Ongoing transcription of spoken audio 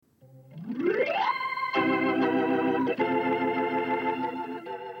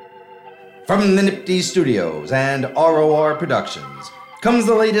From the Nifty Studios and ROR Productions comes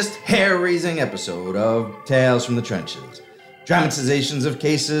the latest hair-raising episode of Tales from the Trenches, dramatizations of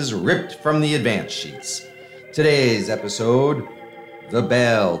cases ripped from the advance sheets. Today's episode, The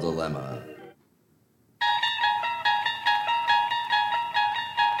Bail Dilemma.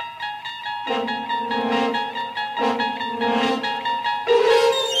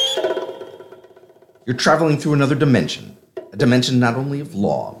 You're traveling through another dimension, a dimension not only of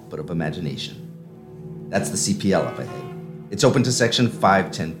law, but of imagination. That's the CPL up ahead. It's open to Section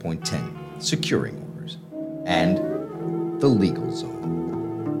 510.10, securing orders, and the legal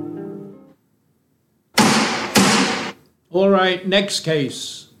zone. All right, next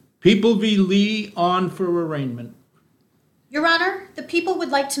case. People v. Lee on for arraignment. Your Honor, the people would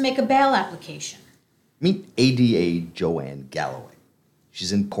like to make a bail application. Meet ADA Joanne Galloway.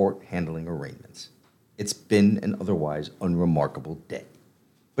 She's in court handling arraignments. It's been an otherwise unremarkable day.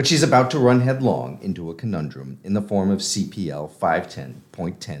 But she's about to run headlong into a conundrum in the form of CPL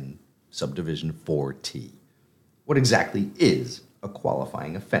 510.10, subdivision 4T. What exactly is a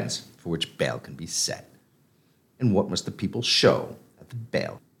qualifying offense for which bail can be set? And what must the people show at the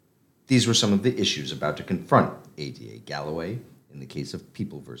bail? These were some of the issues about to confront ADA Galloway in the case of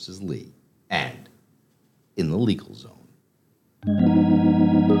People v. Lee and in the legal zone.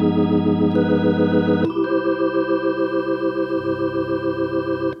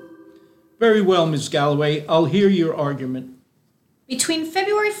 Very well, Ms. Galloway. I'll hear your argument. Between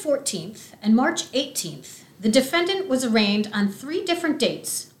February 14th and March 18th, the defendant was arraigned on 3 different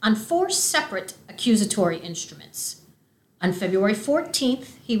dates on 4 separate accusatory instruments. On February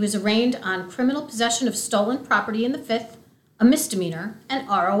 14th, he was arraigned on criminal possession of stolen property in the 5th, a misdemeanor, and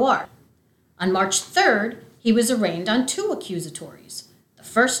ROR. On March 3rd, he was arraigned on 2 accusatories. The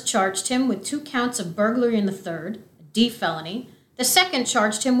first charged him with 2 counts of burglary in the 3rd, a D felony. The second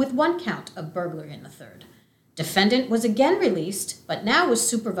charged him with 1 count of burglary in the 3rd. Defendant was again released, but now was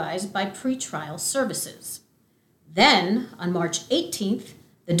supervised by pretrial services. Then, on March 18th,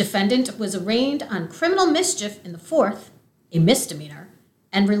 the defendant was arraigned on criminal mischief in the 4th, a misdemeanor,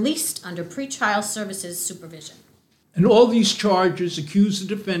 and released under pretrial services supervision. And all these charges accuse the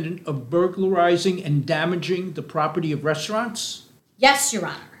defendant of burglarizing and damaging the property of restaurants? Yes, Your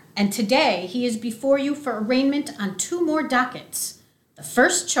Honor. And today he is before you for arraignment on 2 more dockets. The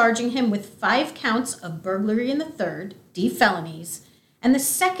first charging him with 5 counts of burglary in the 3rd, D felonies, and the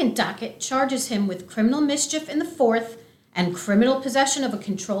second docket charges him with criminal mischief in the 4th and criminal possession of a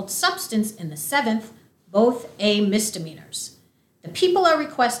controlled substance in the 7th, both A misdemeanors. The people are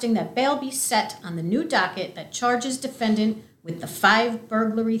requesting that bail be set on the new docket that charges defendant with the 5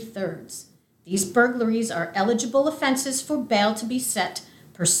 burglary 3rds. These burglaries are eligible offenses for bail to be set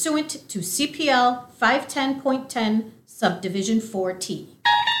pursuant to CPL 510.10, subdivision 4T.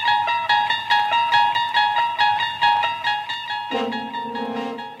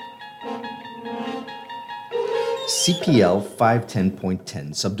 CPL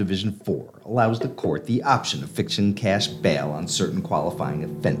 510.10 Subdivision 4 allows the court the option of fixing cash bail on certain qualifying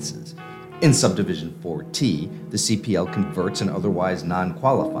offenses. In Subdivision 4T, the CPL converts an otherwise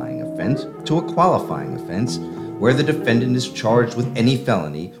non-qualifying offense to a qualifying offense where the defendant is charged with any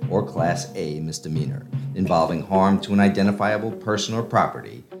felony or Class A misdemeanor involving harm to an identifiable person or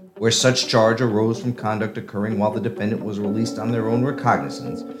property, where such charge arose from conduct occurring while the defendant was released on their own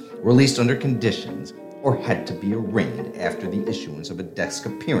recognizance, released under conditions, or had to be arraigned after the issuance of a desk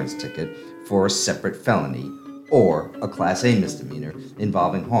appearance ticket for a separate felony or a Class A misdemeanor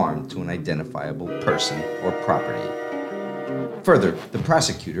involving harm to an identifiable person or property. Further, the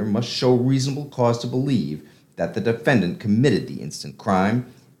prosecutor must show reasonable cause to believe that the defendant committed the instant crime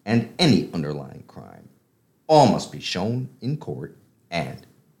and any underlying crime. All must be shown in court and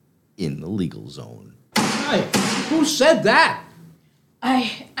in the legal zone. Hi, who said that?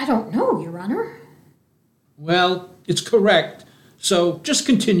 I don't know, Your Honor. Well, it's correct. So just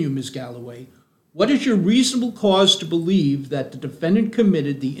continue, Ms. Galloway. What is your reasonable cause to believe that the defendant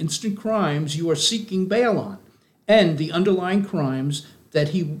committed the instant crimes you are seeking bail on and the underlying crimes that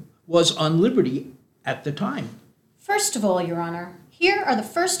he was on liberty at the time? First of all, Your Honor, here are the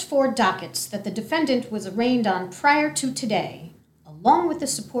first 4 dockets that the defendant was arraigned on prior to today, along with the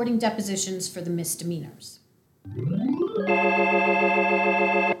supporting depositions for the misdemeanors.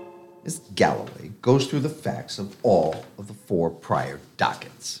 Ms. Galloway goes through the facts of all of the 4 prior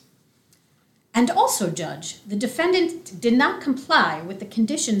dockets. And also, Judge, the defendant did not comply with the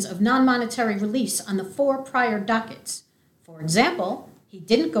conditions of non-monetary release on the 4 prior dockets. For example, he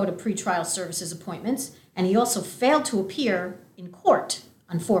didn't go to pretrial services appointments, and he also failed to appear in court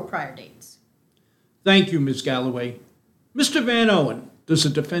on 4 prior dates. Thank you, Ms. Galloway. Mr. Van Owen, Does the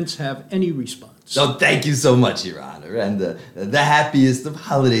defense have any response? So thank you so much, Your Honor, and the happiest of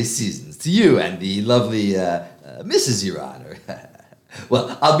holiday seasons to you and the lovely Mrs. Your Honor.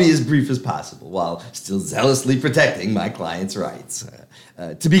 Well, I'll be as brief as possible while still zealously protecting my client's rights.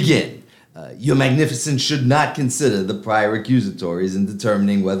 To begin, Your Magnificence should not consider the prior accusatories in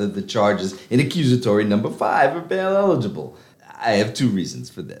determining whether the charges in accusatory number 5 are bail eligible. I have 2 reasons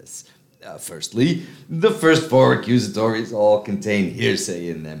for this. Firstly, the first 4 accusatories all contain hearsay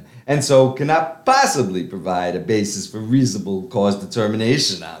in them, and so cannot possibly provide a basis for reasonable cause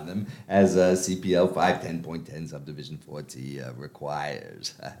determination on them, as CPL 510.10 subdivision 4T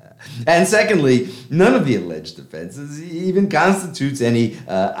requires. And secondly, none of the alleged offenses even constitutes any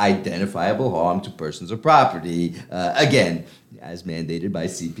identifiable harm to persons or property, again, as mandated by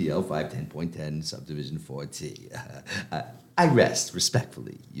CPL 510.10 subdivision 4T. I rest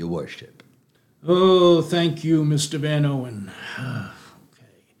respectfully, Your Worship. Oh, thank you, Mr. Van Owen.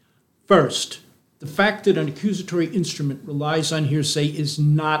 Okay. First, the fact that an accusatory instrument relies on hearsay is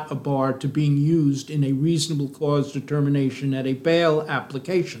not a bar to being used in a reasonable cause determination at a bail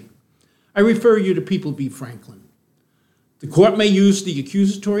application. I refer you to People v. Franklin. The court may use the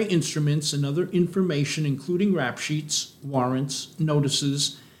accusatory instruments and other information, including rap sheets, warrants,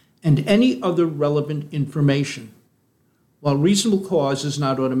 notices, and any other relevant information. While reasonable cause is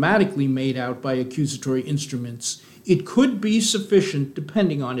not automatically made out by accusatory instruments, it could be sufficient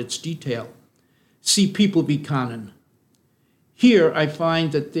depending on its detail. See People v. Cannon. Here I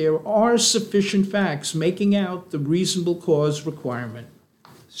find that there are sufficient facts making out the reasonable cause requirement.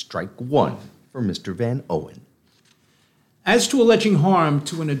 Strike 1 for Mr. Van Owen. As to alleging harm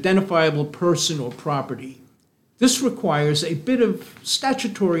to an identifiable person or property, this requires a bit of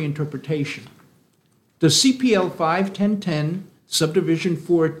statutory interpretation. Does CPL 510.10 subdivision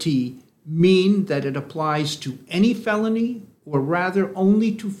 4T mean that it applies to any felony, or rather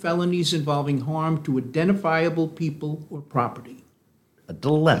only to felonies involving harm to identifiable people or property? A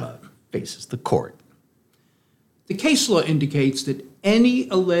dilemma faces the court. The case law indicates that any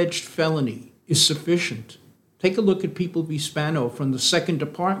alleged felony is sufficient. Take a look at People v. Spano from the Second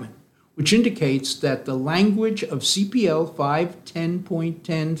Department, which indicates that the language of CPL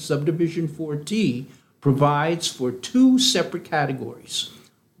 510.10 subdivision 4T provides for 2 separate categories.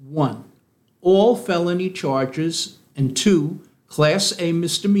 1, all felony charges, and 2, Class A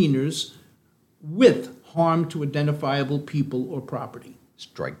misdemeanors with harm to identifiable people or property.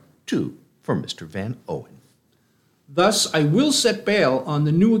 Strike 2 for Mr. Van Owen. Thus, I will set bail on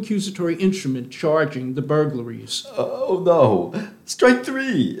the new accusatory instrument charging the burglaries. Oh no, strike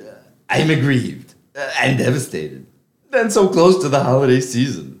 3. I'm aggrieved and devastated. Then so close to the holiday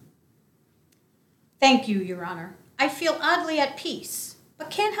season. Thank you, Your Honor. I feel oddly at peace,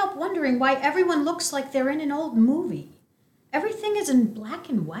 but can't help wondering why everyone looks like they're in an old movie. Everything is in black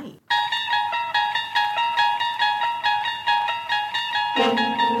and white.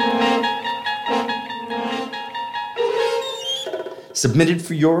 Submitted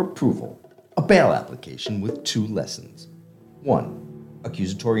for your approval, a bail application with 2 lessons. 1,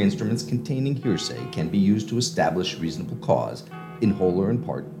 accusatory instruments containing hearsay can be used to establish reasonable cause, in whole or in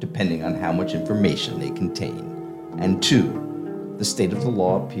part, depending on how much information they contain. And 2, the state of the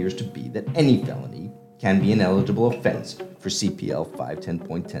law appears to be that any felony can be an eligible offense for CPL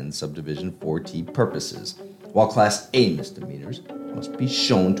 510.10 subdivision 4T purposes, while Class A misdemeanors must be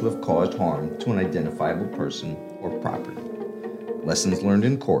shown to have caused harm to an identifiable person or property. Lessons learned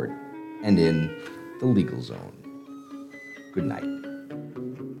in court and in the legal zone. Good night.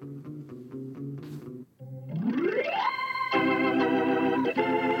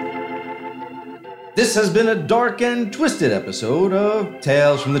 This has been a dark and twisted episode of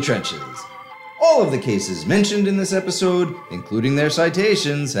Tales from the Trenches. All of the cases mentioned in this episode, including their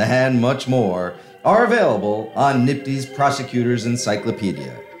citations and much more, are available on NIPTY's Prosecutor's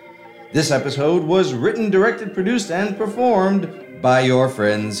Encyclopedia. This episode was written, directed, produced, and performed by your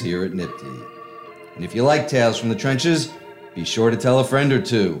friends here at NIPTY. And if you like Tales from the Trenches, be sure to tell a friend or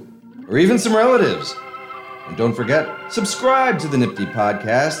 2, or even some relatives. And don't forget, subscribe to the NIPTY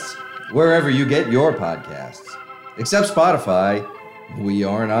podcasts wherever you get your podcasts. Except Spotify. We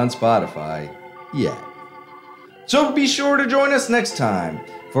aren't on Spotify yet. So be sure to join us next time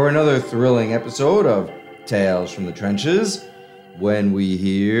for another thrilling episode of Tales from the Trenches, when we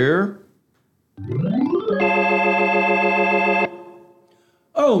hear...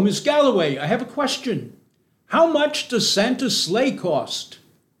 Oh, Miss Galloway, I have a question. How much does Santa's sleigh cost?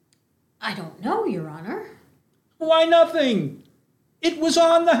 I don't know, Your Honor. Why, nothing. It was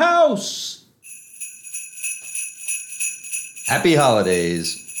on the house. Happy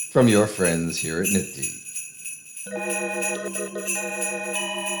holidays from your friends here at NIPTY.